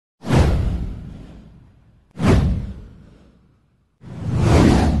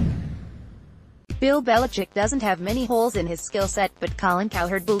Bill Belichick doesn't have many holes in his skill set, but Colin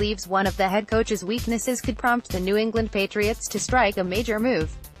Cowherd believes one of the head coach's weaknesses could prompt the New England Patriots to strike a major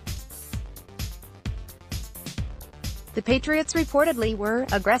move. The Patriots reportedly were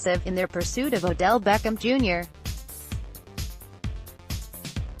aggressive in their pursuit of Odell Beckham Jr.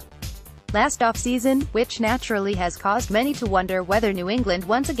 last offseason, which naturally has caused many to wonder whether New England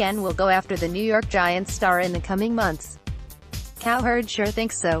once again will go after the New York Giants star in the coming months. Cowherd sure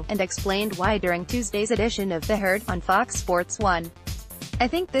thinks so, and explained why during Tuesday's edition of The Herd on Fox Sports 1. "I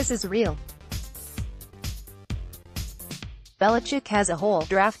think this is real. Belichick has a hole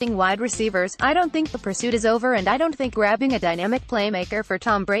drafting wide receivers. I don't think the pursuit is over, and I don't think grabbing a dynamic playmaker for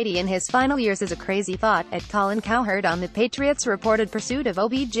Tom Brady in his final years is a crazy thought." At Colin Cowherd on the Patriots' reported pursuit of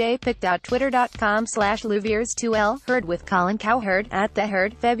OBJ. Pic.twitter.com/Louviers2L. Herd with Colin Cowherd, at The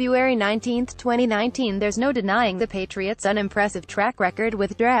Herd, February 19, 2019. There's no denying the Patriots' unimpressive track record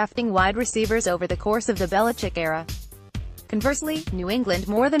with drafting wide receivers over the course of the Belichick era. Conversely, New England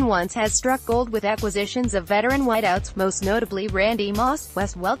more than once has struck gold with acquisitions of veteran wideouts, most notably Randy Moss,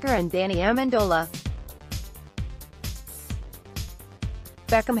 Wes Welker and Danny Amendola.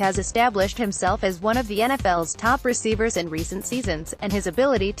 Beckham has established himself as one of the NFL's top receivers in recent seasons, and his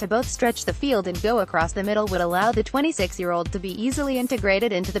ability to both stretch the field and go across the middle would allow the 26-year-old to be easily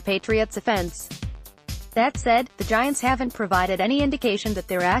integrated into the Patriots' offense. That said, the Giants haven't provided any indication that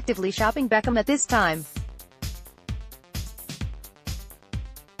they're actively shopping Beckham at this time.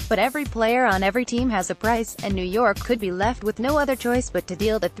 But every player on every team has a price, and New York could be left with no other choice but to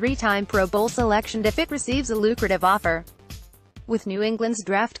deal the three-time Pro Bowl selection if it receives a lucrative offer. With New England's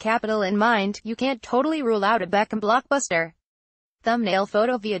draft capital in mind, you can't totally rule out a Beckham blockbuster. Thumbnail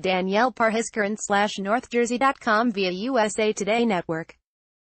photo via Danielle Parhiskern /NorthJersey.com via USA Today Network.